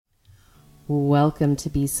Welcome to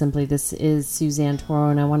BeSimply. This is Suzanne Toro,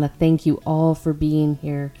 and I want to thank you all for being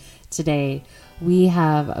here today. We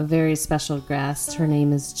have a very special guest. Her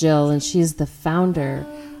name is Jill, and she is the founder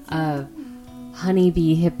of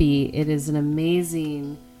Honeybee Hippie. It is an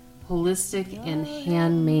amazing holistic and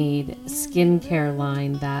handmade skincare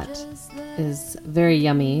line that is very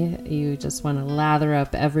yummy. You just want to lather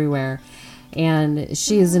up everywhere. And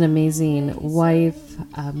she is an amazing wife,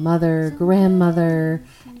 a mother, grandmother,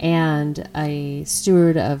 and a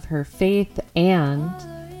steward of her faith and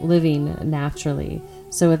living naturally.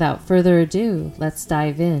 So without further ado, let's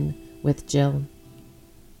dive in with Jill.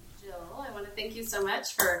 Jill, I want to thank you so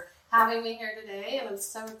much for having me here today, and I'm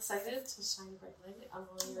so excited to shine a bright light on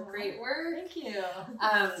all your great work. Thank you.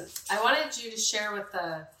 I wanted you to share with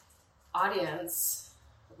the audience,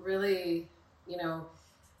 really,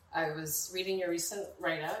 I was reading your recent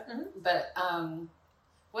write-up, but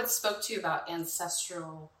what spoke to you about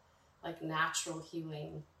ancestral, natural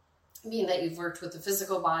healing? Being that you've worked with the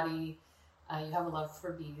physical body, you have a love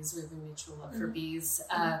for bees, we have a mutual love for bees.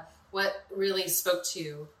 What really spoke to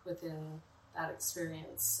you within that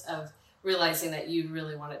experience of realizing that you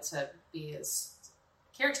really wanted to be a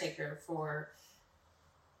caretaker for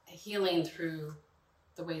healing through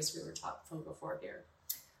the ways we were taught from before here?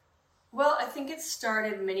 Well, I think it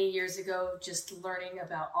started many years ago, just learning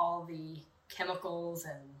about all the chemicals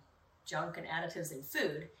and junk and additives in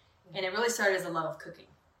food. And it really started as a love of cooking.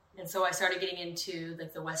 And so I started getting into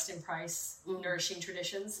the Weston Price nourishing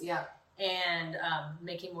traditions. Yeah. And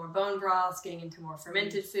making more bone broths, getting into more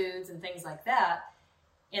fermented foods and things like that.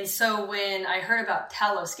 And so when I heard about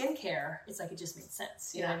tallow skincare, it's like it just made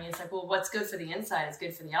sense. You know what I mean? It's like, well, what's good for the inside is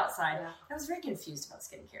good for the outside. Yeah. I was very confused about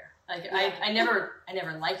skincare. I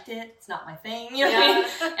never liked it. It's not my thing. You know what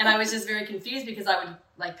I mean? And I was just very confused because I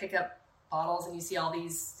would pick up bottles and you see all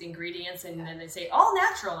these ingredients and then they say all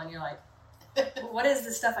natural and you're like, well, what is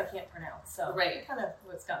this stuff I can't pronounce? So kind of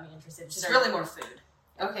what's got me interested. It's just really more food.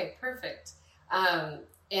 Okay, perfect.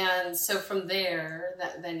 And so from there,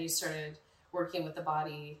 then you started working with the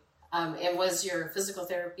body. And was your physical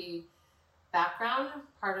therapy background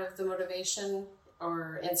part of the motivation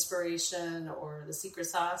or inspiration or the secret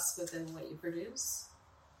sauce within what you produce?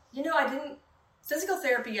 I didn't. Physical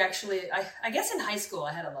therapy, actually, I guess in high school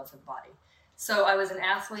I had a love for the body. So I was an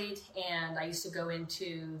athlete and I used to go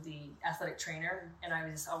into the athletic trainer and I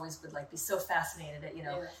was always would be so fascinated at,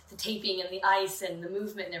 the taping and the ice and the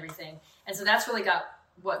movement and everything. And so that's really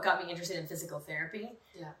what got me interested in physical therapy.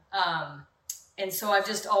 Yeah. And so I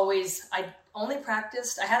only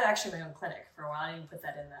practiced, I had actually my own clinic for a while. I didn't put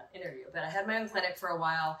that in that interview, but I had my own clinic for a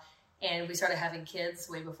while and we started having kids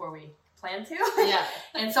way before we planned to. Yeah.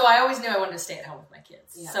 And so I always knew I wanted to stay at home with my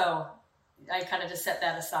kids. Yeah. So I kind of just set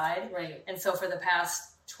that aside. Right. And so for the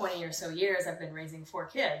past 20 or so years, I've been raising 4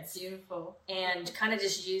 kids. Beautiful. And kind of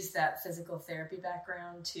just used that physical therapy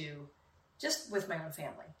background to just with my own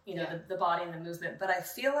family, the body and the movement. But I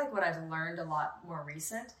feel like what I've learned a lot more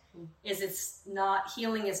recent is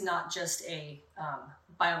healing is not just a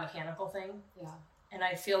biomechanical thing. Yeah. And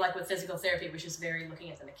I feel like with physical therapy, it was just very looking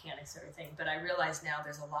at the mechanics of everything. But I realize now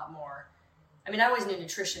there's a lot more. I mean, I always knew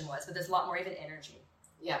nutrition was, but there's a lot more even energy.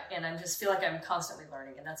 Yeah. And I just feel like I'm constantly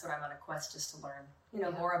learning. And that's what I'm on a quest just to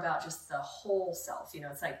learn, more about just the whole self.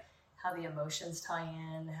 It's like how the emotions tie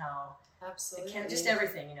in, how absolutely just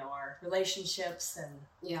everything, our relationships and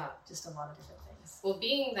just a lot of different things. Well,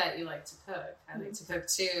 being that you like to cook, I like to cook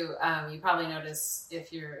too. You probably notice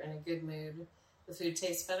if you're in a good mood, the food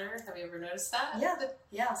tastes better. Have you ever noticed that? Yeah.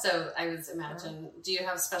 Yeah. So I would imagine, do you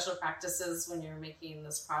have special practices when you're making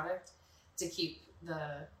this product to keep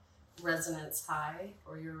the resonance high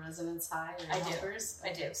or your resonance high? Or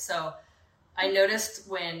I do. So I noticed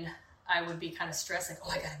when I would be kind of stressed,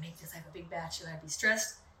 I got to make this, I have a big batch, and I'd be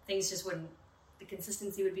stressed. Things just the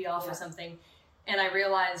consistency would be off or something. And I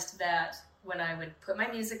realized that when I would put my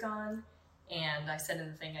music on and I said in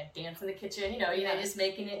the thing, I'd dance in the kitchen, just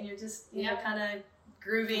making it and you're just, kind of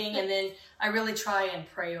grooving. And then I really try and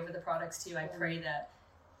pray over the products too. I pray that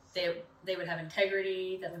they would have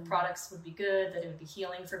integrity, that the products would be good, that it would be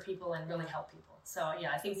healing for people and really help people. So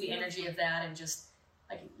I think the energy of that and just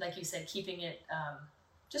like you said, keeping it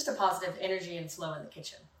just a positive energy and flow in the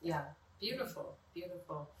kitchen. Yeah. Beautiful.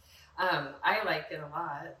 I like it a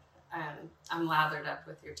lot. I'm lathered up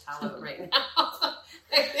with your tallow right now.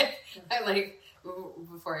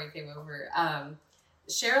 Before I came over,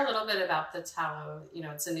 share a little bit about the tallow.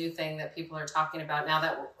 It's a new thing that people are talking about now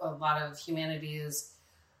that a lot of humanity is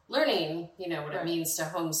learning, what it means to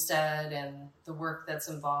homestead and the work that's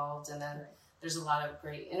involved. And then there's a lot of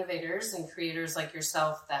great innovators and creators like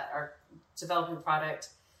yourself that are developing product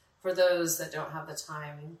for those that don't have the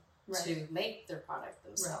time to make their product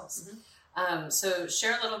themselves. So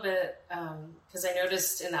share a little bit, because I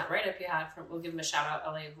noticed in that write-up you had from, we'll give them a shout out,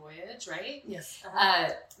 LA Voyage, right? Yes.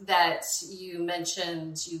 That you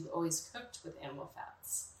mentioned you've always cooked with animal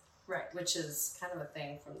fats. Right. Which is kind of a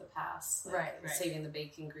thing from the past. Like right. saving the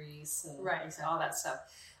bacon grease and exactly. all that stuff.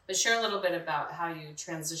 But share a little bit about how you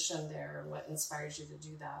transitioned there and what inspires you to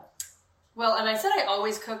do that. Well, and I said I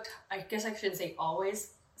always cooked. I guess I shouldn't say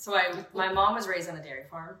always. So my mom was raised on a dairy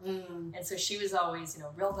farm. And so she was always,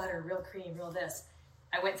 real butter, real cream, real this.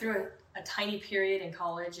 I went through a tiny period in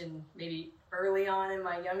college and maybe early on in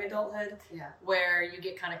my young adulthood where you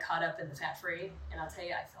get kind of caught up in the fat-free. And I'll tell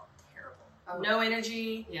you, I felt terrible. No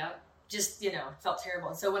energy. Just, felt terrible.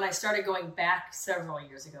 And so when I started going back several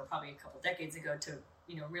years ago, probably a couple decades ago, to,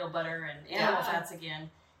 real butter and animal fats again,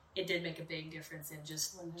 it did make a big difference in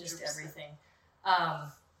just everything.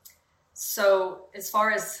 So as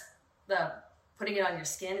far as the putting it on your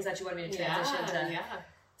skin, is that you wanted me to transition to?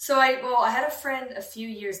 So I had a friend a few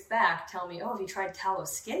years back tell me, oh, have you tried tallow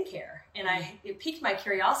skincare? And it piqued my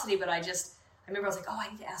curiosity, but I remember I was like, oh, I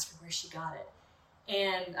need to ask her where she got it.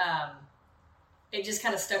 And it just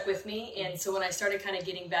kind of stuck with me. And so when I started kind of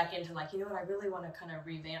getting back into like, I really want to kind of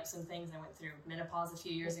revamp some things. I went through menopause a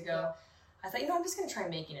few years ago. I thought, I'm just going to try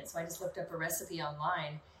making it. So I just looked up a recipe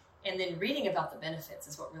online, and then reading about the benefits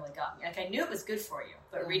is what really got me. Like, I knew it was good for you,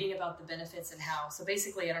 but reading about the benefits and how. So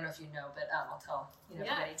basically, I don't know if you know, but I'll tell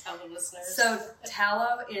everybody. Tell the listeners. So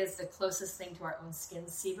tallow is the closest thing to our own skin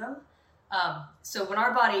sebum. So when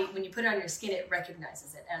our body, when you put it on your skin, it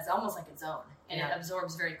recognizes it as almost like its own, and it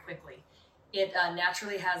absorbs very quickly. It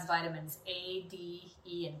naturally has vitamins A, D,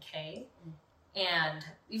 E, and K. And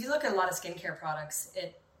if you look at a lot of skincare products,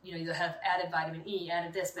 you'll have added vitamin E,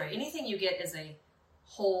 added this, but anything you get as a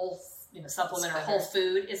whole, supplement or whole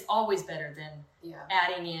food is always better than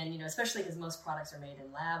adding in, especially because most products are made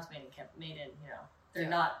in labs, made in they're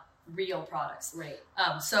not real products. Right.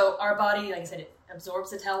 So our body, like I said, it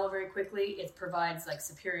absorbs the tallow very quickly. It provides like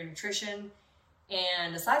superior nutrition.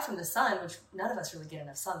 And aside from the sun, which none of us really get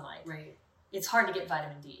enough sunlight, it's hard to get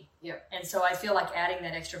vitamin D. And so I feel like adding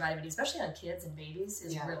that extra vitamin D, especially on kids and babies,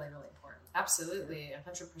 is really, really important. Absolutely,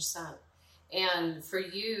 100%. And for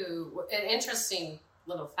you, an interesting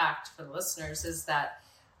little fact for the listeners is that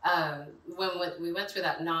when we went through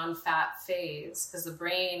that non-fat phase, because the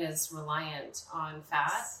brain is reliant on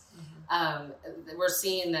fat, we're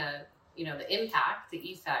seeing the impact, the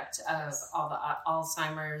effect of all the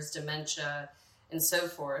Alzheimer's, dementia, and so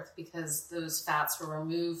forth, because those fats were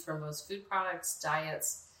removed from most food products,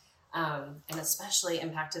 diets, and especially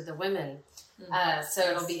impacted the women. So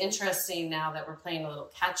it'll be interesting now that we're playing a little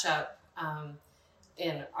catch up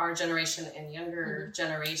in our generation and younger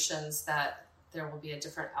generations, that there will be a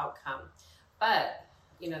different outcome. But,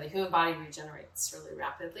 the human body regenerates really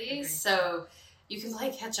rapidly. So you can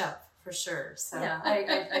play catch up for sure. So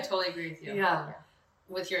I totally agree with you.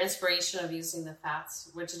 With your inspiration of using the fats,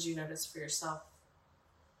 what did you notice for yourself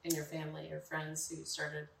in your family or friends who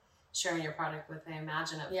started sharing your product with, I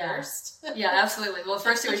imagine, at first? Absolutely. Well,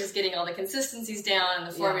 first it was just getting all the consistencies down and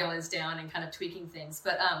the formulas down and kind of tweaking things.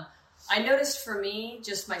 But I noticed for me,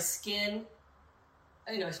 just my skin,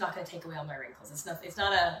 it's not going to take away all my wrinkles. It's not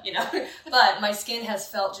but my skin has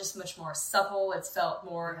felt just much more supple. It's felt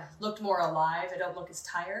more, looked more alive. I don't look as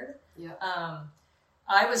tired.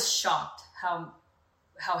 I was shocked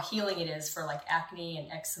how healing it is for like acne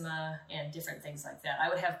and eczema and different things like that. I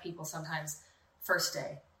would have people sometimes first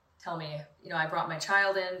day tell me, I brought my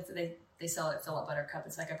child in. They sell it at Fill Up Buttercup.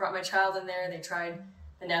 It's like, I brought my child in there. They tried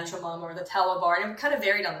the Natural Mom or the tallow bar, and it kind of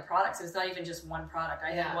varied on the products. It was not even just one product.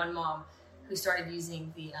 I had one mom who started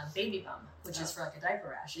using the Baby Bum, which is for like a diaper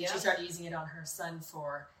rash. And she started using it on her son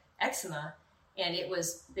for eczema, and it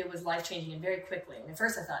was life-changing and very quickly. And at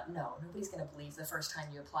first I thought, no, nobody's going to believe the first time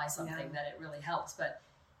you apply something that it really helps, but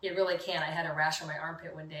it really can. I had a rash on my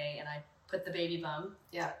armpit one day, and I put the Baby Bum,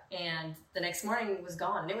 and the next morning it was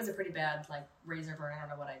gone. And it was a pretty bad like razor burn. I don't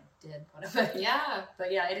know what I did, but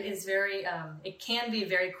it is very. It can be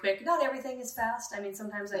very quick. Not everything is fast. I mean,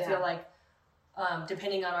 sometimes I feel like,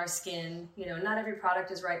 depending on our skin, not every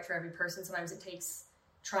product is right for every person. Sometimes it takes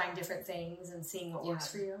trying different things and seeing what works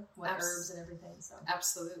for you, what herbs and everything. So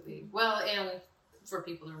absolutely. Well, and for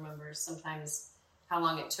people to remember, sometimes how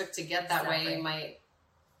long it took to get that way, you might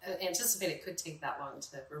anticipate it could take that long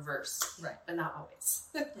to reverse, but not always.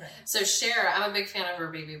 So I'm a big fan of her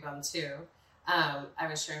Baby Bum too. I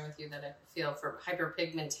was sharing with you that I feel for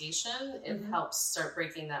hyperpigmentation, it helps start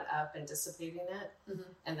breaking that up and dissipating it,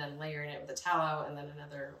 and then layering it with the tallow, and then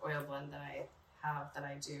another oil blend that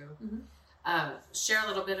I do. Share a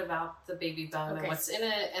little bit about the Baby Bum and what's in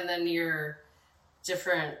it, and then your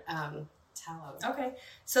different tallow. Okay.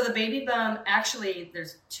 So the baby bum, actually,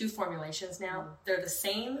 there's 2 formulations now. They're the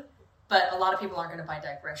same, but a lot of people aren't going to buy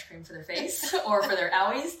diaper ice cream for their face or for their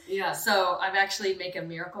owies. Yeah. So I've actually make a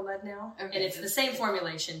Miracle Mud now. Okay, and it's the same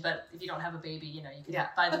formulation, but if you don't have a baby, you can Yeah.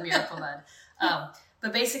 buy the Miracle Mud.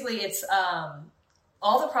 But basically it's,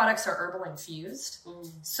 all the products are herbal infused.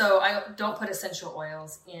 So I don't put essential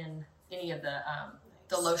oils in any of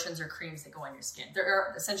the lotions or creams that go on your skin.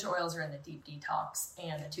 Essential oils are in the deep detox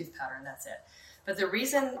and the tooth powder, and that's it. But the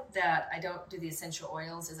reason that I don't do the essential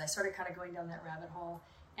oils is I started kind of going down that rabbit hole.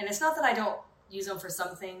 And it's not that I don't use them for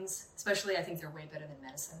some things, especially I think they're way better than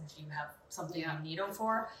medicine if you have something you need them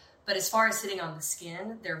for. But as far as sitting on the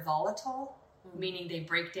skin, they're volatile, meaning they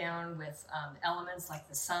break down with elements like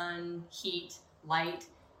the sun, heat, light.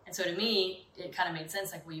 And so to me, it kind of made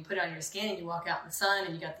sense. Like, well, you put it on your skin and you walk out in the sun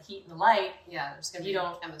and you got the heat and the light. Yeah, there's going to be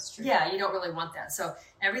chemistry. Yeah, you don't really want that. So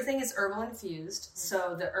everything is herbal infused.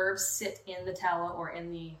 So the herbs sit in the tallow or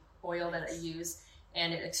in the oil that I use,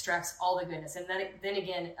 and it extracts all the goodness. And then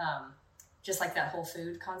again, just like that whole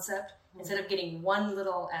food concept, instead of getting one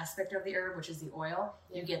little aspect of the herb, which is the oil,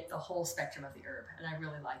 you get the whole spectrum of the herb. And I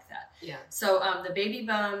really like that. Yeah. So the baby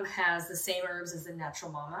bum has the same herbs as the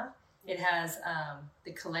natural mama. It has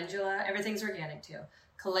the calendula. Everything's organic too.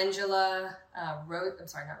 Calendula,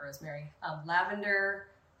 rosemary, lavender,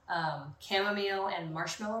 chamomile, and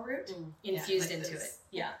marshmallow root infused into it.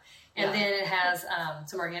 Yeah. And then it has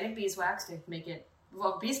some organic beeswax to make it,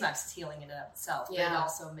 well, beeswax is healing in and of itself, but it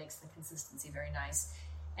also makes the consistency very nice.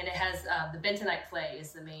 And it has the bentonite clay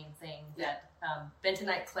is the main thing that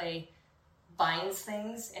bentonite clay binds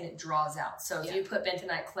things and it draws out. So if you put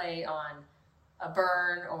bentonite clay on a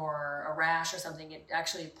burn or a rash or something, it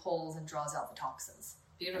actually pulls and draws out the toxins.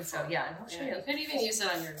 Beautiful. So and I'll show you. You could even use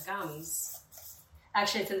it on your gums.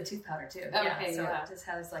 Actually, it's in the tooth powder too. Okay, so it just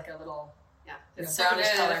has like a little it's brownish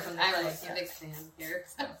so color from the clay. I'm a big fan here.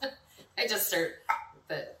 So. I just start,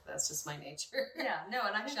 but that's just my nature. And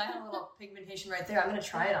actually I have a little pigmentation right there. I'm going to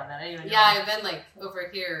try it on that. I didn't even know. I've been like over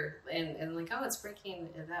here and like, oh, it's breaking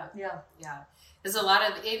it up. Yeah. There's a lot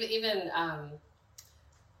of, even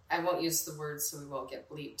I won't use the word so we won't get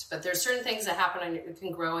bleeped, but there's certain things that happen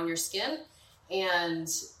can grow on your skin, and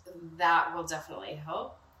that will definitely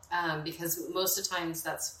help because most of the times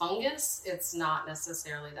that's fungus. It's not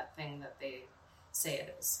necessarily that thing that they say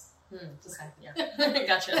it is. Okay. Yeah.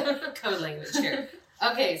 Gotcha. Code language here.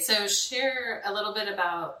 Okay, so share a little bit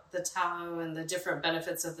about the tallow and the different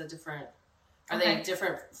benefits of the different. Are they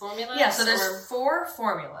different formulas? Yeah. So there's 4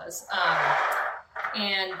 formulas,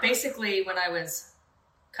 and basically when I was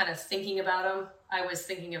kind of thinking about them, I was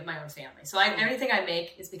thinking of my own family. So everything I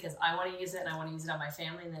make is because I want to use it and I want to use it on my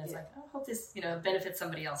family. And then it's like, oh, I hope this, benefits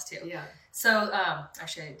somebody else too. Yeah. So,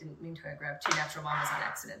 actually I didn't mean to, I grabbed 2 natural mamas on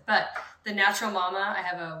accident, but the natural mama, I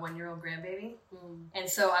have a 1-year-old grandbaby. And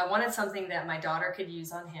so I wanted something that my daughter could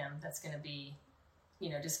use on him. That's going to be,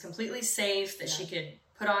 just completely safe, that she could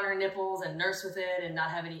put on her nipples and nurse with it and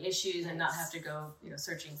not have any issues and not have to go,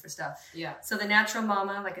 searching for stuff. Yeah. So the natural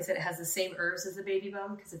mama, like I said, it has the same herbs as the baby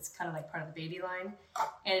bum because it's kind of like part of the baby line.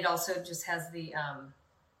 And it also just has the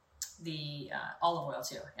olive oil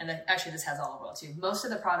too. And actually this has olive oil too. Most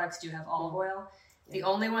of the products do have olive oil. The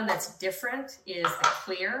only one that's different is the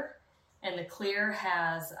clear, and the clear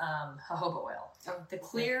has jojoba oil. The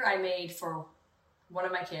clear I made for one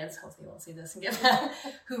of my kids, hopefully you won't see this and get that,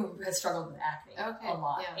 who has struggled with acne a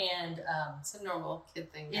lot. Yeah. And it's a normal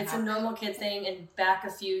kid thing. It's a normal kid thing. And back a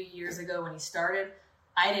few years ago when he started,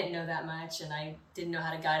 I didn't know that much and I didn't know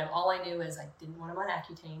how to guide him. All I knew is I didn't want him on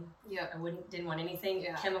Accutane. Yeah. I didn't want anything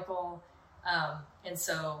chemical. And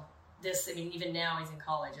so this, even now he's in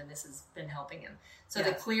college and this has been helping him. So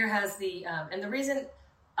the clear has the, and the reason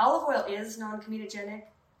olive oil is non-comedogenic,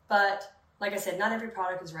 but like I said, not every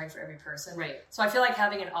product is right for every person. Right. So I feel like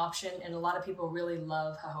having an option, and a lot of people really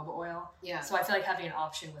love jojoba oil. Yeah. So I feel like having an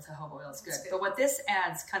option with jojoba oil is good. But what this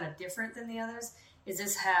adds kind of different than the others is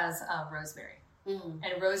this has rosemary.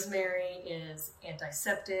 And rosemary is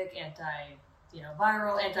antiseptic,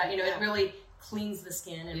 viral, it really cleans the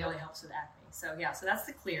skin and really helps with acne. So so that's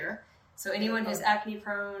the clear. So anyone who's acne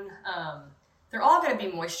prone, they're all going to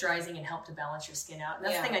be moisturizing and help to balance your skin out. And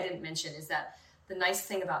that's the thing I didn't mention is that the nice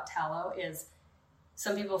thing about tallow is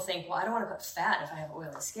some people think, well, I don't want to put fat if I have oily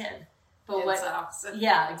skin. But it's the opposite.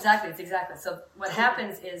 Yeah, exactly. It's exactly. So what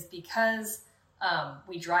happens is because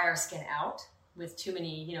we dry our skin out with too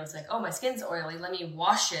many, it's like, oh, my skin's oily. Let me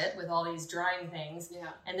wash it with all these drying things. Yeah.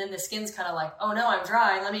 And then the skin's kind of like, oh, no, I'm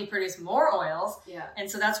dry. Let me produce more oils. Yeah.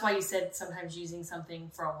 And so that's why you said sometimes using something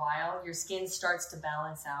for a while, your skin starts to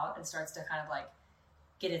balance out and starts to kind of like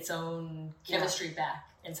get its own chemistry back.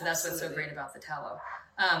 And so that's what's so great about the tallow.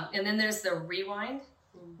 And then there's the Rewind,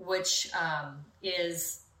 which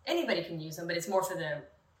is, anybody can use them, but it's more for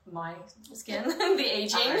my skin, the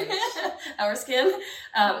aging, our skin.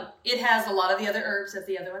 It has a lot of the other herbs that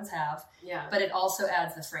the other ones have, but it also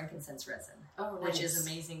adds the frankincense resin, which is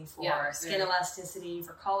amazing for skin elasticity,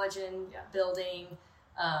 for collagen building,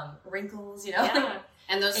 wrinkles,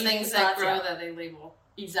 and those things that grow that they label.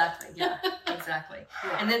 Exactly. Exactly.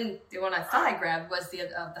 And then the one I thought I grabbed was the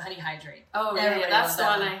Honey Hydrate. Oh, that's the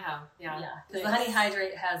one I have. Because the Honey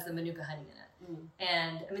Hydrate has the Manuka honey in it,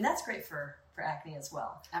 and I mean that's great for acne as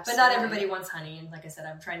well. Absolutely. But not everybody wants honey, and like I said,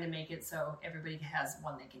 I'm trying to make it so everybody has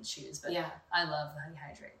one they can choose. But I love the Honey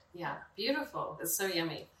Hydrate. Yeah, beautiful. It's so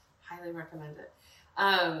yummy. Highly recommend it.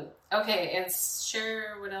 Okay, and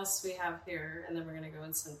share what else we have here, and then we're going to go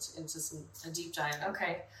into a deep dive.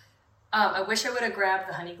 Okay. I wish I would have grabbed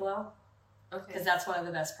the Honey Glow, because that's one of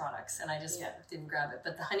the best products, and I just didn't grab it.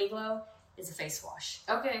 But the Honey Glow is a face wash.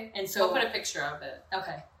 Okay, and so we'll put a picture of it.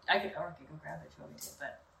 Okay, I could go grab it if you want me to,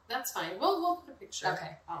 but that's fine. We'll put a picture.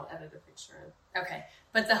 Okay, I'll edit a picture in. Okay,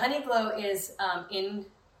 but the Honey Glow is in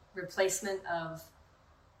replacement of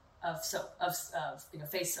soap, of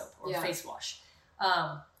face soap or face wash.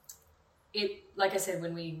 It, like I said,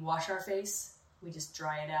 when we wash our face, we just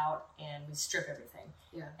dry it out and we strip everything.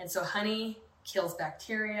 Yeah. And so honey kills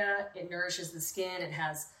bacteria. It nourishes the skin. It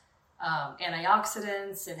has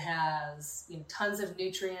antioxidants. It has tons of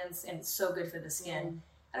nutrients, and it's so good for the skin.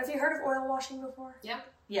 And have you heard of oil washing before? Yeah.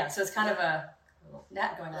 Yeah. So it's kind of a little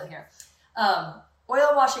gnat going on here.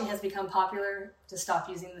 Oil washing has become popular to stop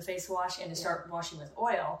using the face wash and to start washing with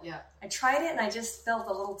oil. Yeah. I tried it and I just felt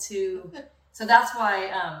a little too. So that's why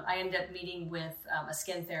I ended up meeting with a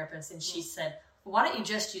skin therapist, and she said, well, why don't you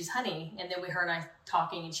just use honey? And then her and I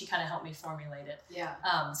talking, and she kind of helped me formulate it. Yeah.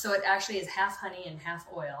 So it actually is half honey and half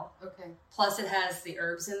oil. Okay. Plus it has the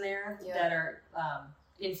herbs in there that are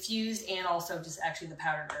infused, and also just actually the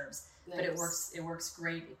powdered herbs. Nice. But it works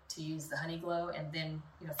great to use the Honey Glow and then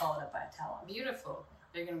follow it up by a tallow. Beautiful.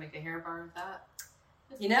 They're gonna make a hair bar with that.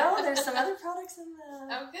 There's some other products in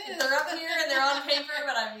the. Oh, good. They're up here and they're on paper,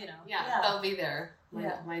 but they'll be there.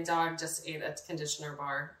 My dog just ate a conditioner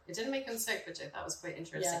bar. It didn't make him sick, which I thought was quite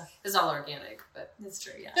interesting. Yeah. It's all organic, but it's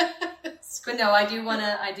true. Yeah. But no, I do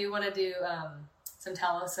wanna do some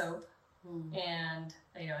tallow soap and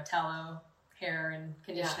a tallow hair and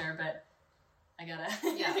conditioner, but I gotta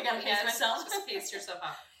pace myself. Just pace yourself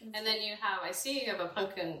out. And then I see you have a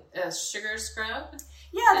pumpkin sugar scrub.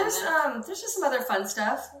 Yeah, there's just some other fun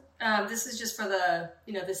stuff. This is just for the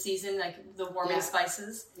the season, like the warming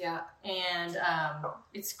spices. Yeah. And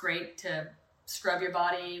it's great to scrub your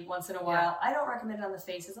body once in a while. I don't recommend it on the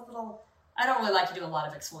face. It's a little. I don't really like to do a lot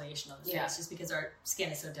of exfoliation on the face, just because our skin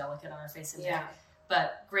is so delicate on our face and neck.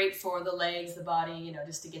 But great for the legs, the body,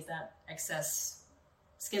 just to get that excess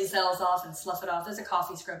skin cells off and slough it off. There's a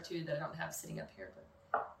coffee scrub too that I don't have sitting up here,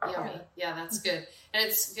 but yummy. Yeah, that's good. And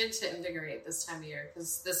it's good to invigorate this time of year,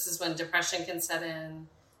 because this is when depression can set in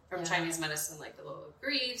from Chinese medicine, like a little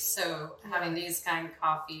grief. So having these kind of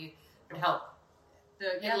coffee would help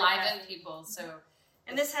enliven people. So,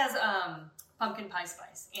 and this has pumpkin pie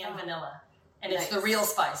spice and vanilla. And it's the real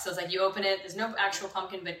spice. So it's like you open it, there's no actual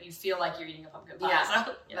pumpkin, but you feel like you're eating a pumpkin pie.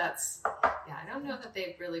 Yeah, so, I don't know that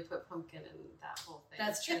they really put pumpkin in that whole thing.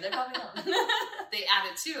 That's true. They probably don't. They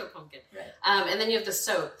added to a pumpkin. Right. And then you have the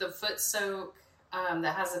soap, the foot soak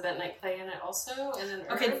that has the bentonite clay in it also. And then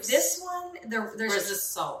herbs. Okay, this one, there's this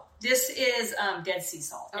salt? This is Dead Sea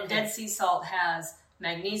salt. Okay. And Dead Sea salt has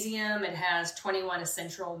magnesium. It has 21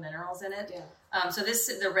 essential minerals in it. Yeah. So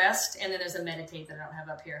the rest, and then there's a meditate that I don't have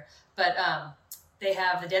up here. But they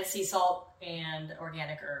have the Dead Sea salt and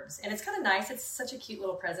organic herbs. And it's kind of nice. It's such a cute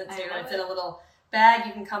little present too. It's in a little bag.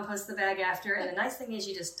 You can compost the bag after. And the nice thing is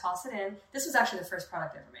you just toss it in. This was actually the first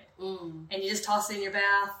product I ever made. And you just toss it in your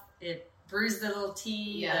bath. It brews the little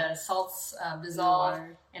tea. The salts dissolve.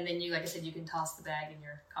 And then you, like I said, you can toss the bag in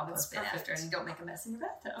your compost bin after, and you don't make a mess in your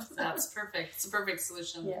bathtub. So. That's perfect. It's a perfect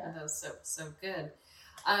solution for those soaps. So good.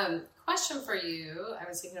 Question for you. I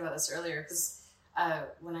was thinking about this earlier because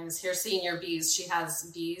when I was here seeing your bees, she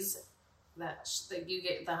has bees that you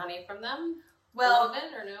get the honey from them. Well, a little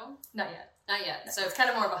bit or no? Not yet. Not yet. No, so it's kind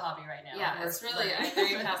of more of a hobby right now. Yeah, it's really, I'm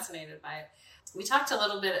very fascinated by it. We talked a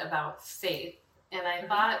little bit about faith, and I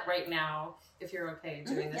thought right now, if you're okay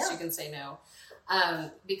doing this, you can say no.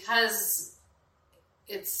 Because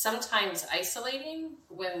it's sometimes isolating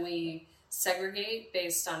when we segregate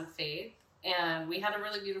based on faith. And we had a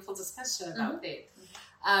really beautiful discussion about faith.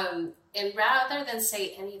 And rather than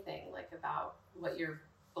say anything like about what your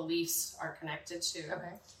beliefs are connected to,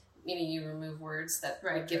 meaning you remove words that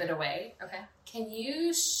would give it away. Okay. Can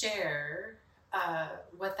you share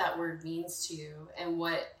what that word means to you and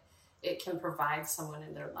what it can provide someone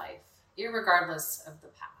in their life, irregardless of the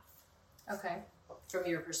path? Okay. From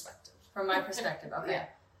your perspective. From my perspective, okay.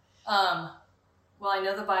 Yeah. Well, I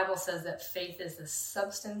know the Bible says that faith is the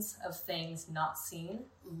substance of things not seen.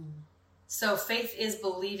 Mm-hmm. So faith is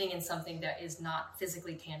believing in something that is not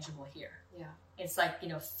physically tangible here. Yeah. It's like,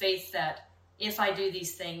 faith that if I do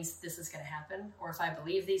these things, this is going to happen. Or if I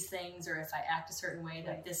believe these things, or if I act a certain way,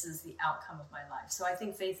 that this is the outcome of my life. So I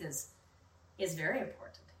think faith is very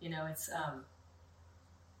important. It's,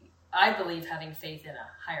 I believe having faith in a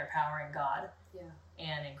higher power in God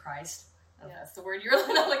and in Christ. That's the word you're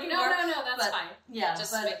not looking for. No, that's fine. Yeah,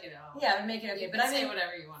 just make it all. Yeah, make it okay. But say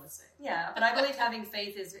whatever you want to say. Yeah, but I believe having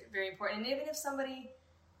faith is very important. And even if somebody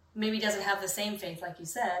maybe doesn't have the same faith, like you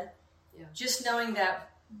said, just knowing that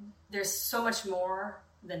there's so much more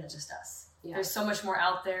than just us. Yeah. There's so much more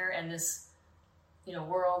out there, and this,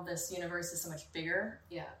 world, this universe is so much bigger.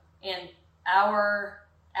 Yeah. And our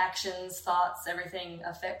actions, thoughts, everything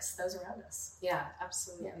affects those around us. Yeah,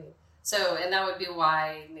 absolutely. Yeah. So, and that would be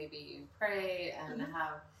why maybe you pray and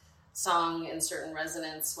have song in certain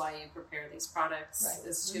resonance while you prepare these products,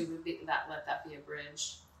 is to let that be a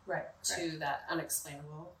bridge to that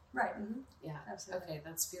unexplainable. Right. Mm-hmm. Yeah. Absolutely. Okay,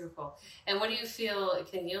 that's beautiful. And what do you feel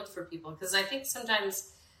it can yield for people? Because I think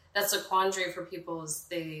sometimes that's a quandary for people, is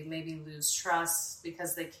they maybe lose trust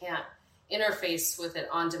because they can't interface with it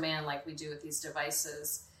on demand like we do with these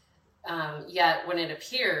devices. Yet when it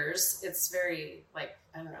appears, it's very like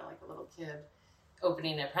a little kid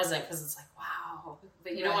opening a present, because it's like, wow,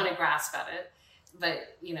 but you don't want to grasp at it,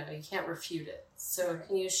 but you can't refute it. So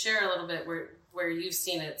can you share a little bit where you've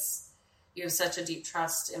seen you have such a deep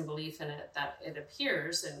trust and belief in it that it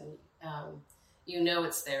appears, and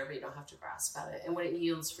it's there, but you don't have to grasp at it, and what it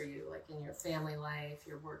yields for you, like in your family life,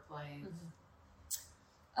 your work life?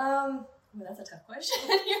 That's a tough question.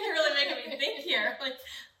 You're really making me think here.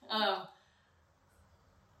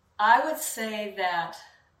 I would say that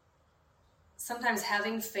sometimes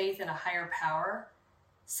having faith in a higher power,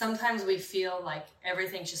 sometimes we feel like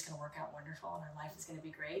everything's just going to work out wonderful and our life is going to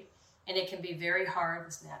be great. And it can be very hard.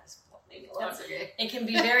 This mat is maybe a lot. It can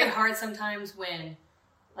be very hard sometimes when,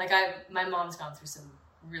 my mom's gone through some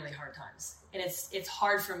really hard times, and it's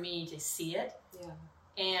hard for me to see it.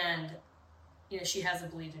 Yeah. And she has a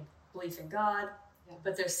belief in God,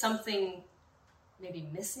 but there's something maybe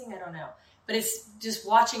missing. I don't know. But it's just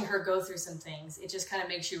watching her go through some things. It just kind of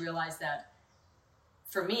makes you realize that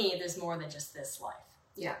for me, there's more than just this life.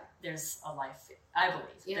 Yeah. There's a life, I believe.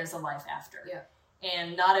 Yeah. There's a life after. Yeah.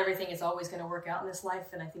 And not everything is always going to work out in this life.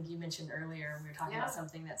 And I think you mentioned earlier, we were talking about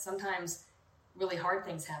something that sometimes really hard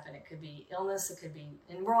things happen. It could be illness. It could be,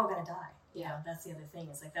 and we're all going to die. Yeah. That's the other thing.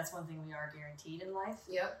 It's like, that's one thing we are guaranteed in life.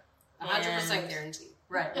 Yep. 100% guaranteed.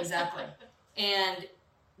 Right. Exactly. And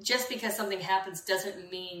just because something happens doesn't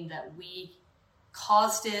mean that we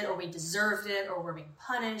caused it or we deserved it or we're being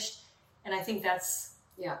punished. And I think that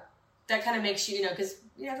kind of makes you, because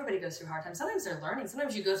everybody goes through hard times. Sometimes they're learning.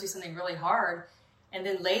 Sometimes you go through something really hard, and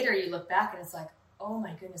then later you look back and it's like, oh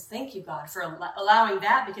my goodness, thank you, God, for allowing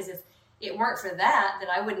that, because if it weren't for that, then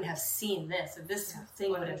I wouldn't have seen this, or this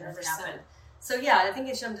thing would have never happened. So I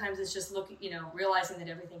think sometimes it's just realizing that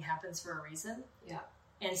everything happens for a reason. Yeah.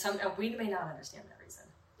 And we may not understand that reason.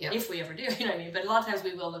 Yep. If we ever do, you know what I mean? But a lot of times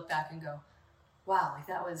we will look back and go, wow,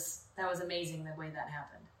 that was amazing the way that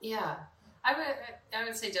happened. Yeah. I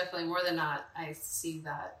would say definitely more than not, I see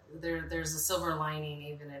that there's a silver lining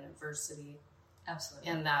even in adversity. Absolutely.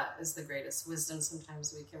 And that is the greatest wisdom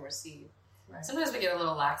sometimes we can receive. Right. Sometimes we get a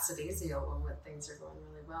little lackadaisical when things are going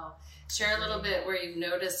really well. Share a little bit where you've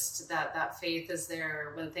noticed that faith is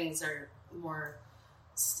there when things are more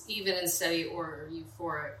even and steady or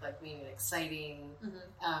euphoric, like meaning exciting.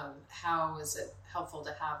 Mm-hmm. How is it helpful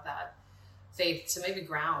to have that faith to maybe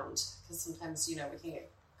ground? Because sometimes, we can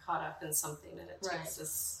get caught up in something and it takes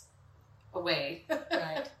us away.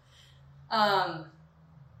 Right.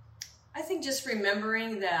 I think just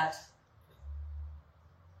remembering that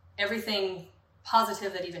everything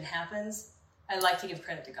positive that even happens, I like to give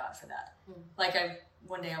credit to God for that.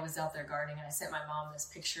 One day I was out there gardening and I sent my mom this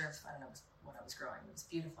picture of, I don't know what I was growing. It was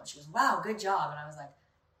beautiful. And she was, wow, good job. And I was like,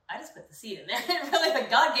 I just put the seed in there. Really,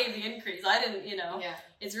 God gave the increase. I didn't,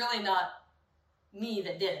 it's really not me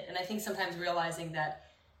that did it. And I think sometimes realizing that,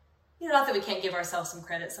 not that we can't give ourselves some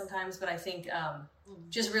credit sometimes, but I think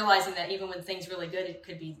just realizing that even when things really good, it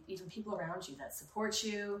could be even people around you that support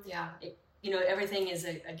you. Yeah. Everything is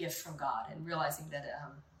a gift from God, and realizing that,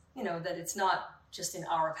 that it's not just in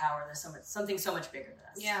our power. There's something so much bigger than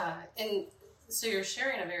us. Yeah. And So you're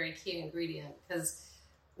sharing a very key ingredient, because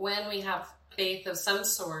when we have faith of some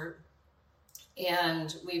sort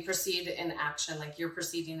and we proceed in action, like you're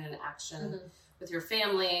proceeding in action with your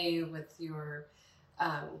family, with your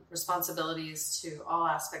responsibilities to all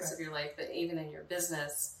aspects of your life, but even in your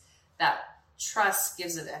business, that trust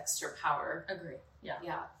gives it extra power. Agree. Yeah.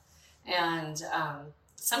 Yeah. And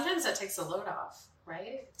sometimes that takes a load off,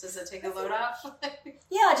 right? Does it take a load off?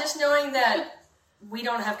 Yeah, just knowing that we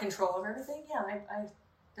don't have control over everything. Yeah, I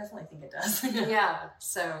definitely think it does. Yeah.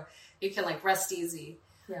 So you can like rest easy.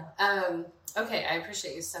 Yeah. Okay. I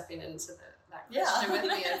appreciate you stepping into that question with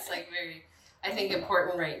me. It's like very, I think,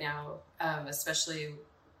 important right now, especially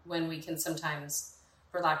when we can sometimes,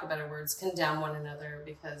 for lack of better words, condemn one another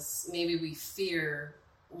because maybe we fear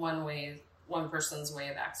one person's way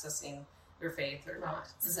of accessing their faith or not.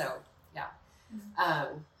 So, yeah.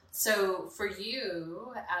 So for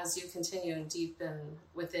you, as you continue and deepen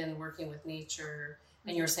within working with nature,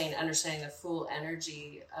 and you're saying understanding the full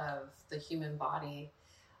energy of the human body,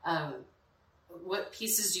 what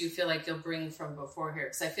pieces do you feel like you'll bring from before here?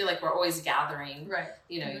 Because I feel like we're always gathering. Right.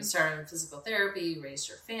 You know, you started in physical therapy, you raised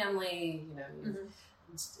your family, you know,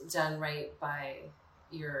 you've done right by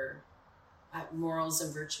your morals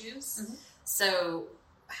and virtues. So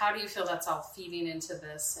how do you feel that's all feeding into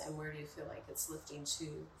this, and where do you feel like it's lifting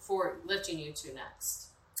you to next?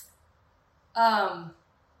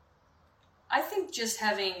 I think just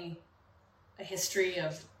having a history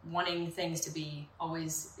of wanting things to be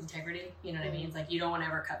always integrity, you know what I mean? It's like you don't want to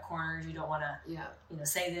ever cut corners, you don't want to, you know,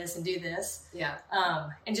 say this and do this. Yeah.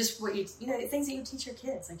 And just what you know, things that you teach your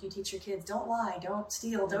kids, like you teach your kids, don't lie, don't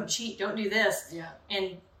steal, don't cheat, don't do this. Yeah.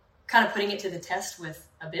 And kind of putting it to the test with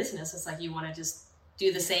a business, it's like you want to just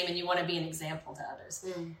do the same and you want to be an example to others.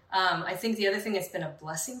 I think the other thing that's been a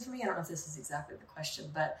blessing for me, I don't know if this is exactly the question,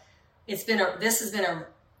 but this has been a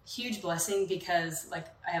huge blessing because like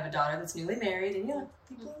I have a daughter that's newly married, and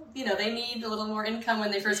people, you know, they need a little more income when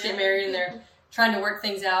they first get married and they're trying to work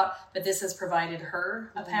things out, but this has provided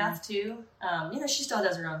her a path too. You know, she still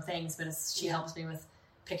does her own things, but she helps me with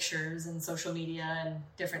pictures and social media and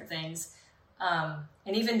different things.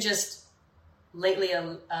 And even just lately,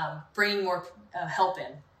 bringing more help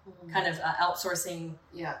in, kind of outsourcing,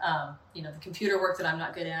 you know, the computer work that I'm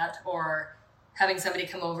not good at, or having somebody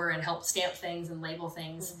come over and help stamp things and label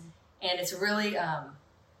things. And it's really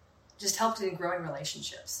just helped in growing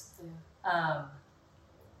relationships.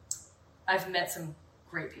 I've met some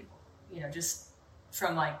great people, you know, just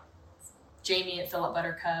from like Jamie at Philip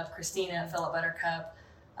Buttercup, Christina at Philip Buttercup,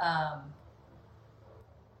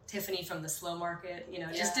 Tiffany from the Slow Market, you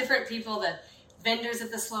know, just different people, vendors at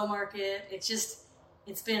the Slow Market.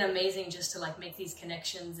 It's been amazing just to like make these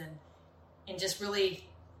connections and just really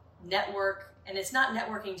network. And it's not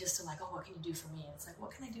networking just to like, oh, what can you do for me? It's like,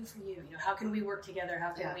 what can I do for you? You know, how can we work together?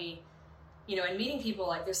 How can we, you know, and meeting people,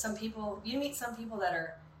 like there's some people, you meet some people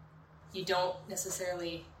that you don't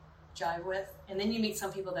necessarily jive with. And then you meet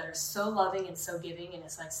some people that are so loving and so giving. And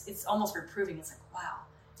it's like, it's almost reproving. It's like, wow,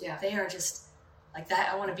 they are just like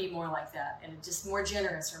that. I want to be more like that, and just more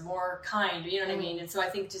generous or more kind, you know what I mean? And so I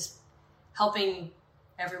think just helping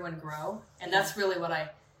everyone grow. And that's really what I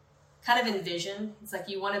kind of envision. It's like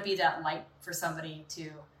you want to be that light for somebody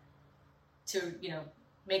to you know,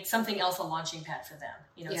 make something else a launching pad for them.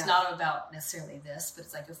 You know, it's not about necessarily this, but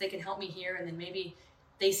it's like if they can help me here, and then maybe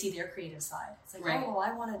they see their creative side. It's like, oh, well,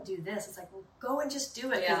 I want to do this. It's like, well, go and just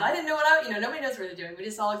do it. Because I didn't know nobody knows what they're doing. We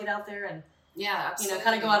just all get out there and you know,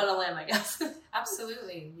 kind of go out on a limb, I guess.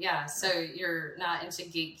 Absolutely. Yeah. So you're not into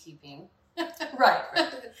gatekeeping. Right.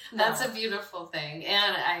 That's a beautiful thing.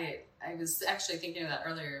 And I was actually thinking of that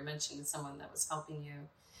earlier. You mentioned someone that was helping you,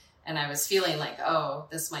 and I was feeling like, oh,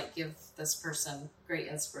 this might give this person great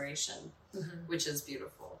inspiration, which is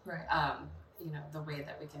beautiful. Right. You know, the way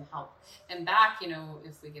that we can help. And back, you know,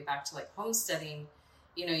 if we get back to like homesteading,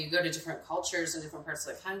 you know, you go to different cultures in different parts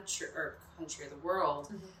of the country of the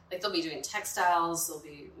world. Like they'll be doing textiles, they'll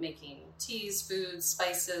be making teas, foods,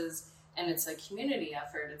 spices, and it's a community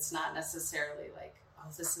effort. It's not necessarily like, oh,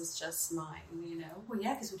 this is just mine, you know? Well,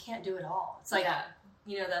 yeah, because we can't do it all. It's like,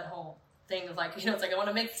 you know, that whole thing of like, you know, it's like I want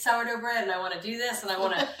to make sourdough bread and I want to do this and I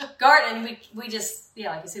want to garden. And we just,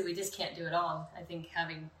 like you said, we just can't do it all. I think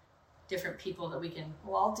having different people that we can,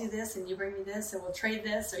 well, I'll do this and you bring me this and we'll trade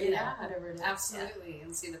this, or, you know, whatever it is. Absolutely.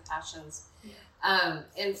 And see the passions.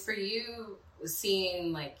 And for you,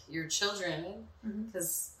 seeing like your children,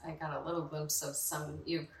 because I got a little glimpse of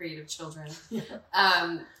you have creative children.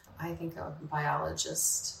 I think a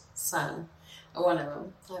biologist son, one of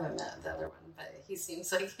them. I haven't met the other one, but he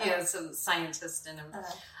seems like he has some scientist in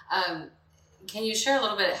him. can you share a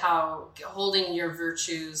little bit how holding your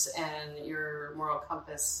virtues and your moral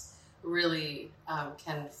compass really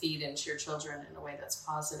can feed into your children in a way that's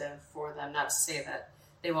positive for them? Not to say that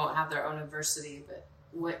they won't have their own adversity, but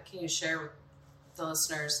what can you share with the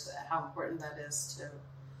listeners how important that is to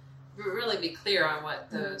really be clear on what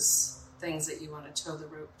those things that you want to toe the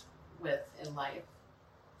rope with in life?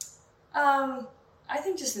 I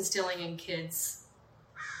think just instilling in kids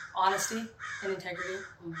honesty and integrity.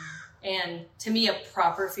 And to me, a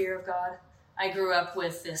proper fear of God. I grew up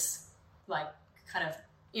with this, like, kind of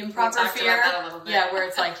improper fear. About that a little bit. Yeah, where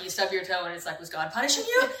it's like you stub your toe and it's like, was God punishing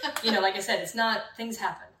you? You know, like I said, it's not, things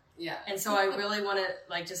happen. Yeah. And so I really want to,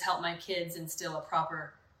 like, just help my kids instill a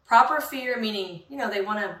proper fear, meaning, you know, they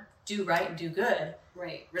want to do right and do good.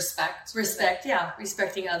 Right. Respect, yeah.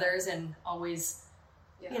 Respecting others and always,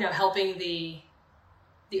 you know, helping the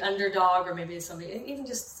underdog, or maybe somebody, even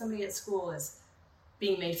just somebody at school is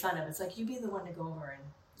being made fun of. It's like, you be the one to go over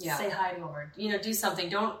and say hi to them, or, you know, do something.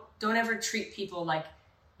 Don't ever treat people like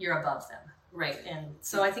you're above them. Right. And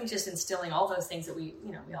so I think just instilling all those things that we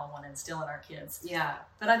all want to instill in our kids. Yeah.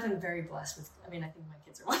 But I've been very blessed with, I mean, I think my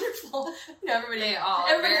kids are wonderful. You know,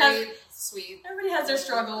 everybody very sweet. Everybody has their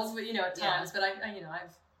struggles, but, you know, at times, but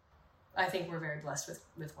I think we're very blessed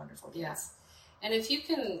with wonderful kids. Yeah. And if you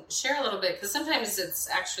can share a little bit, because sometimes it's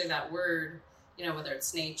actually that word, you know, whether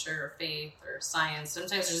it's nature or faith or science,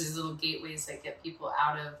 sometimes there's these little gateways that get people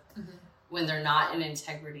out of when they're not in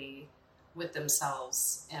integrity with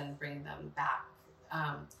themselves and bring them back.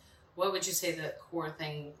 What would you say the core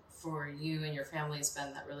thing for you and your family has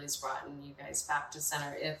been that really has brought you guys back to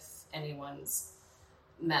center if anyone's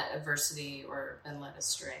met adversity or been led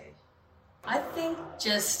astray? I think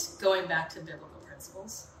just going back to biblical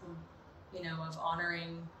principles, you know, of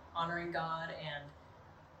honoring God and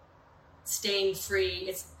staying free.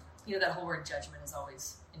 It's, you know, that whole word judgment is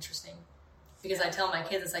always interesting, because I tell my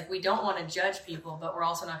kids, it's like, we don't want to judge people, but we're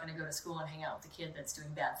also not going to go to school and hang out with the kid that's doing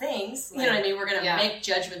bad things. You know what I mean? We're going to make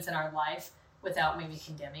judgments in our life without maybe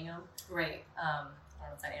condemning them. Right. I don't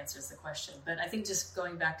know if that answers the question, but I think just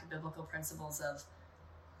going back to biblical principles of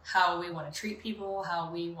how we want to treat people, how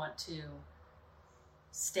we want to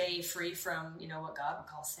stay free from, you know, what God would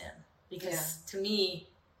call sin. Because to me,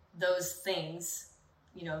 those things,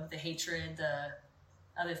 you know, the hatred, the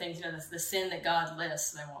other things, you know, the sin that God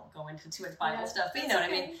lists, and I won't go into too much Bible stuff, but you know what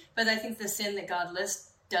I mean? But I think the sin that God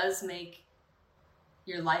lists does make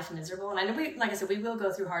your life miserable. And I know, like I said, we will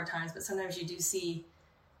go through hard times, but sometimes you do see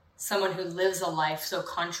someone who lives a life so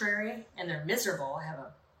contrary and they're miserable. I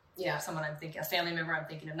have someone a family member I'm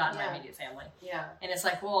thinking of, not my immediate family. Yeah. And it's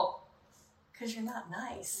like, well, because you're not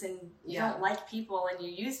nice and you don't like people and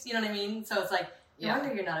you know what I mean? So it's like, no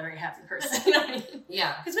wonder you're not a very happy person. You know what I mean?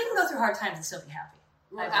 Yeah. Because we can go through hard times and still be happy.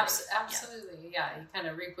 Well, absolutely. Yeah. You kind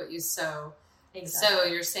of reap what you sow. Exactly. So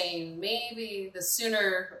you're saying maybe the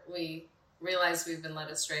sooner we realize we've been led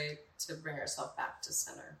astray, to bring ourselves back to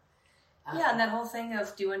center. And that whole thing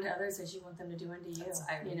of do unto others as you want them to do unto you.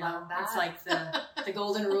 I love that. It's like the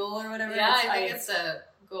golden rule or whatever. Yeah, I think it's a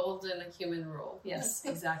golden human rule. Yes,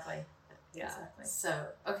 exactly. Yeah. Exactly. So,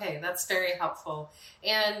 okay, that's very helpful.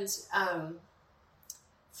 And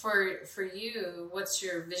for you, what's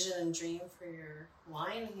your vision and dream for your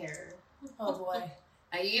line here? Oh boy.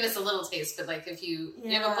 You gave us a little taste, but like if you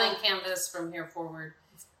have a blank canvas from here forward,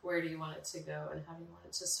 where do you want it to go and how do you want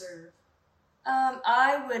it to serve?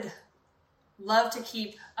 I would love to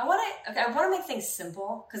keep, I want to make things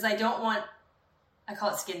simple, because I call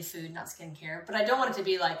it skin food, not skincare, but I don't want it to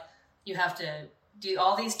be like you have to do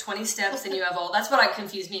all these 20 steps and you have that's what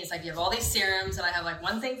confused me. It's like you have all these serums and I have like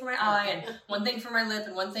one thing for my eye and one thing for my lip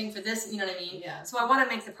and one thing for this, you know what I mean? Yeah. So I want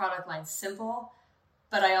to make the product line simple,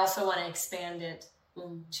 but I also want to expand it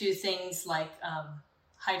to things like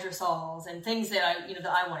hydrosols and things that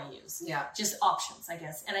I want to use. Yeah. Just options, I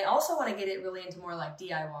guess. And I also want to get it really into more like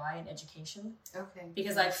DIY and education. Okay.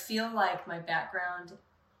 Because I feel like my background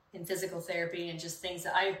in physical therapy and just things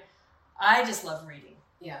that I just love reading.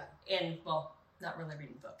 Yeah. And not really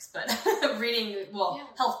reading books, but reading,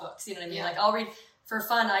 health books, you know what I mean? Yeah. Like I'll read, for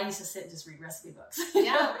fun, I used to sit and just read recipe books.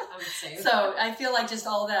 Yeah, I would say. So I feel like just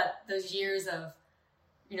all those years of,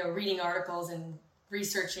 reading articles and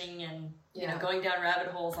researching and, going down rabbit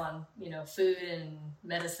holes on, food and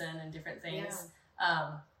medicine and different things.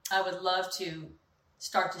 Yeah. I would love to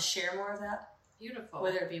start to share more of that. Beautiful.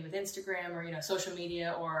 Whether it be with Instagram or, social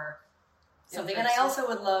media or something. And I also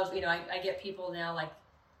would love, I get people now like,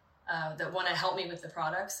 that want to help me with the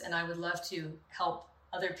products, and I would love to help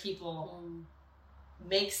other people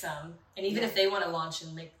make some. And even if they want to launch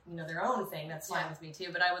and make their own thing, that's fine with me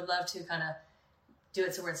too. But I would love to kind of do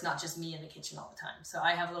it so where it's not just me in the kitchen all the time. So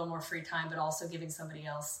I have a little more free time, but also giving somebody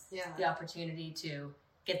else the opportunity to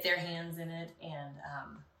get their hands in it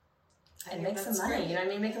and make some money. Great. You know what I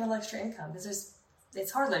mean? Make a little extra income, because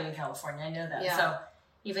it's hard living in California. I know that. Yeah. So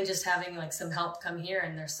even just having like some help come here,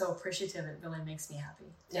 and they're so appreciative, it really makes me happy.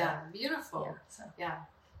 Yeah, beautiful. Yeah,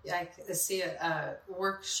 I see a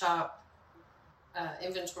workshop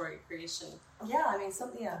inventory creation. Yeah, I mean,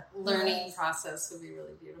 learning process would be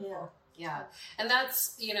really beautiful. Yeah, and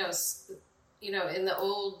that's in the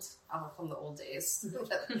old, I'll call them the old days.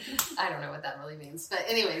 I don't know what that really means, but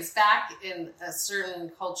anyways, back in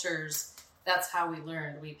certain cultures, that's how we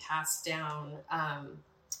learned. We passed down.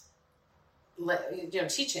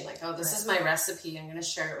 Teaching like, oh, this is my recipe. I'm going to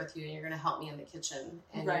share it with you, and you're going to help me in the kitchen,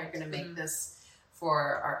 and you're going to make this for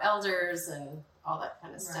our elders and all that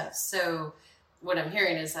kind of stuff. So what I'm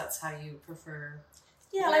hearing is that's how you prefer.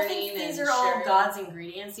 Yeah, I think these are all God's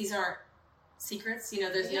ingredients. These aren't secrets.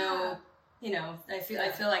 There's no. I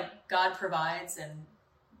feel like God provides, and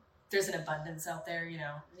there's an abundance out there.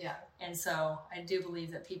 Yeah. And so I do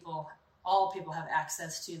believe that all people have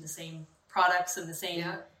access to the same products and the same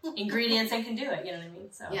ingredients and can do it. You know what I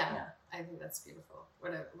mean? So I think that's beautiful.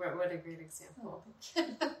 What a great example.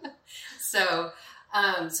 So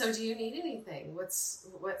do you need anything? What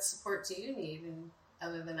support do you need? And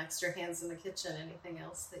other than extra hands in the kitchen, anything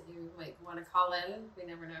else that you might want to call in? We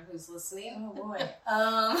never know who's listening. Oh boy.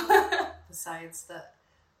 Besides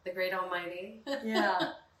the great Almighty.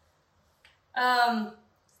 Yeah.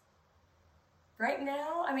 Right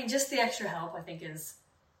now, I mean, just the extra help, I think, is.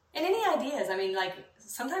 And any ideas? I mean, like,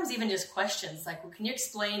 sometimes even just questions, like, well, can you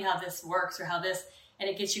explain how this works or how this, and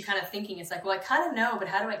it gets you kind of thinking. It's like, well, I kind of know, but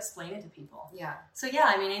how do I explain it to people? Yeah. So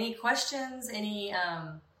I mean, any questions, any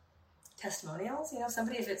testimonials,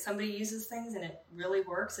 if somebody uses things and it really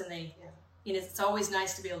works, and they, it's always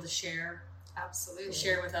nice to be able to share. Absolutely.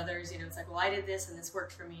 Share with others. It's like, well, I did this and this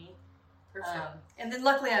worked for me. Perfect. And then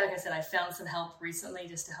luckily, like I said, I found some help recently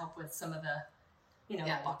just to help with some of the,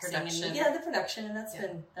 boxing production. And the production, and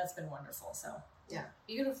that's been wonderful. So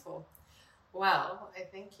beautiful. Well, I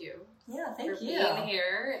thank you. Yeah, thank for you being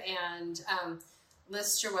here, and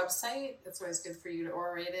list your website. It's always good for you to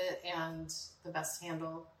orate it, and the best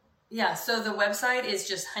handle. Yeah, so the website is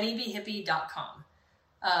just honeybeehippie.com.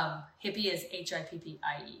 Hippie is HIPPIE.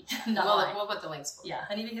 We'll put the links below. Yeah,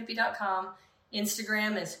 honeybeehippie.com.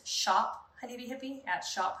 Instagram is shop honeybeehippie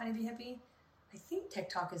 @shop honeybeehippie. I think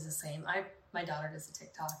TikTok is the same. My daughter does the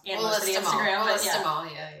TikTok and list the them Instagram. All. List them all.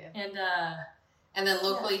 Yeah. And then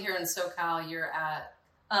locally here in SoCal, you're at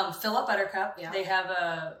Philip Buttercup. Yeah. They have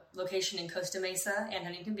a location in Costa Mesa and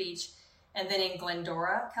Huntington Beach, and then in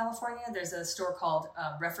Glendora, California, there's a store called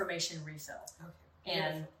Reformation Refill. Okay.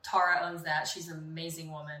 And Tara owns that. She's an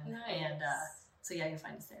amazing woman. Nice. And so you'll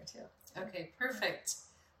find us there too. Okay, perfect.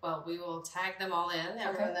 Well, we will tag them all in,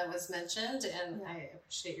 everyone that was mentioned, and I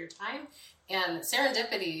appreciate your time. And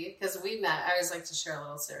serendipity, because we met, I always like to share a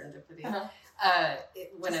little serendipity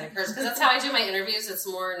when it occurs, because that's how I do my interviews. It's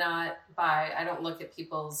more not I don't look at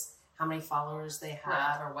people's, how many followers they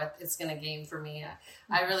have or what it's going to gain for me.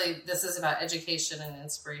 This is about education and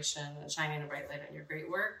inspiration and shining a bright light on your great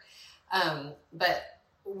work. But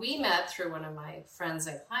we met through one of my friends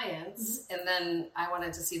and clients, and then I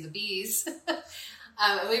wanted to see the bees.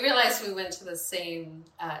 And we realized we went to the same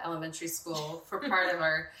elementary school for part of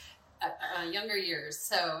our younger years.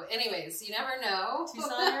 So anyways, you never know.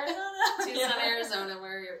 Tucson, Arizona,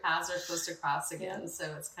 where your paths are supposed to cross again. Yeah.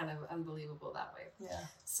 So it's kind of unbelievable that way. Yeah.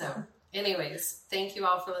 So anyways, thank you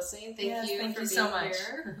all for listening. Thank you for being so much.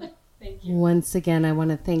 Here. Thank you. Once again, I want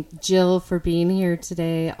to thank Jill for being here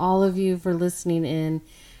today, all of you for listening in,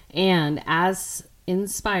 and as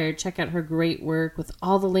inspired, check out her great work with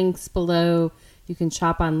all the links below. You can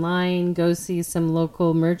shop online, go see some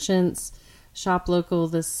local merchants, shop local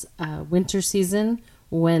this winter season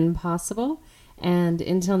when possible. And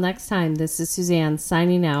until next time, this is Suzanne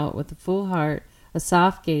signing out with a full heart, a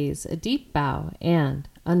soft gaze, a deep bow, and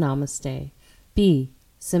a namaste. Be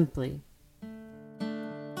simply.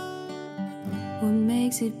 What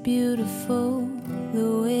makes it beautiful,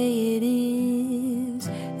 the way it is,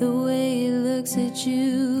 the way it looks at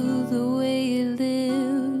you, the way it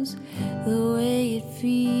lives, the way it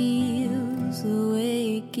feels, the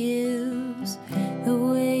way it gives, the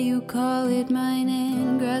way you call it mine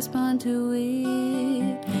and grasp onto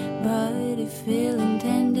it. But if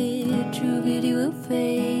ill-intended, true beauty will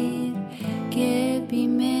fade, can't be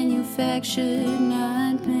manufactured,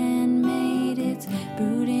 not man-made. It's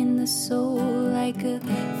brewed in the soul like a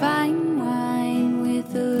fine wine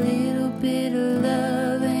with a little bit of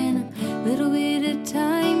love and a little bit of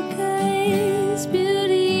time. 'Cause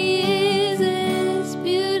beauty is as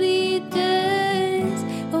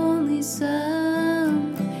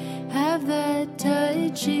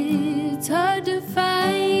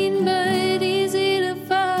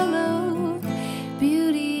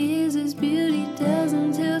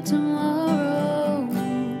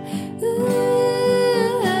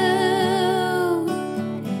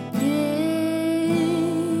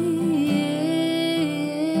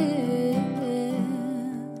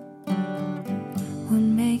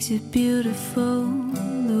it beautiful,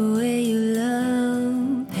 the way you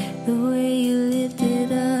love, the way you lift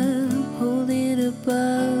it up, hold it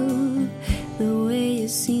above, the way it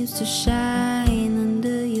seems to shine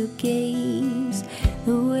under your gaze,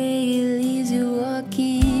 the way it leaves you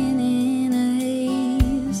walking in a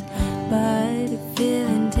haze. But if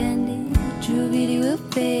ill-intended, true beauty will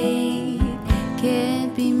fade,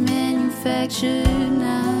 can't be manufactured,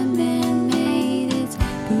 not man-made. It's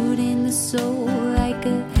brewed in the soul like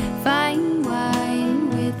a fine wine,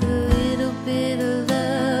 with a little bit of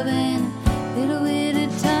love and a little bit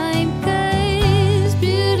of time. 'Cause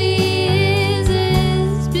beauty is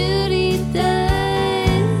as beauty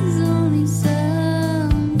does, only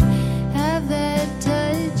some have that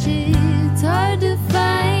touch. It's hard to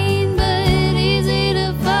find but easy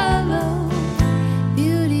to follow.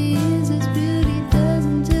 Beauty is as beauty does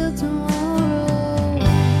until tomorrow.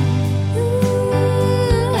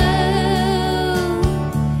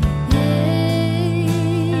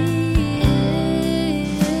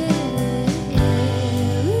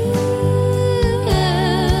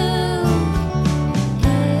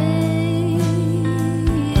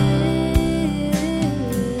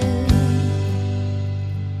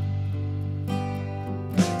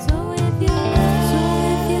 So if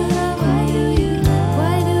you love, why do you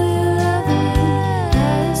love me?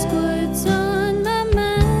 Ask what's on my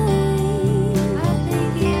mind. I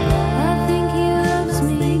think he loves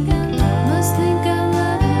me. Must think I'm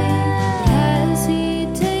lovely. Has he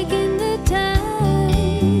taken the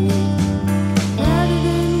time? Louder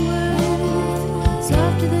than words,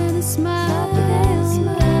 softer than a smile.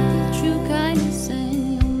 True kindness, and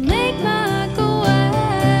you'll make my heart go wild.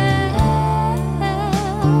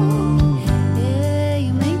 Yeah,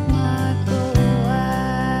 you make my heart go wild.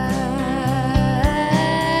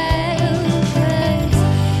 'Cause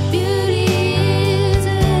beauty is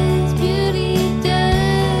as beauty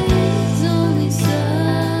does, only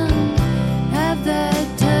some have that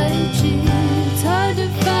touch. It's hard to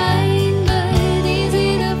find but easy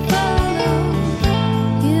to follow.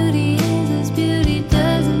 Beauty is as beauty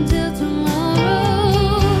does until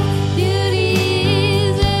tomorrow. Beauty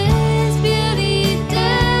is as beauty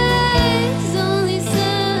does, only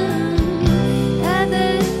some have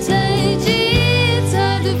that touch. It's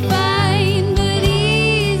hard to find but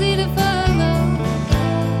easy to follow.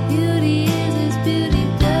 Beauty is as beauty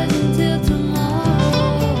does until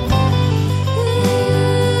tomorrow.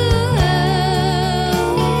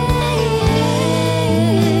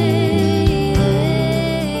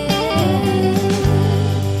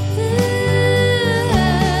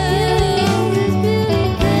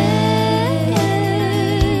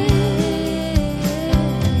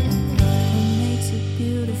 What makes it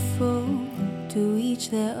beautiful? To each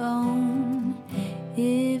their own.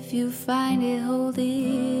 If you find it, hold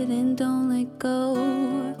it and don't let go.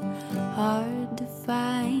 Hard to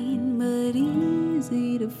find but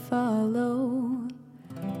easy to follow.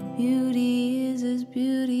 Beauty is as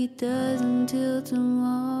beauty does until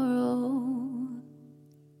tomorrow.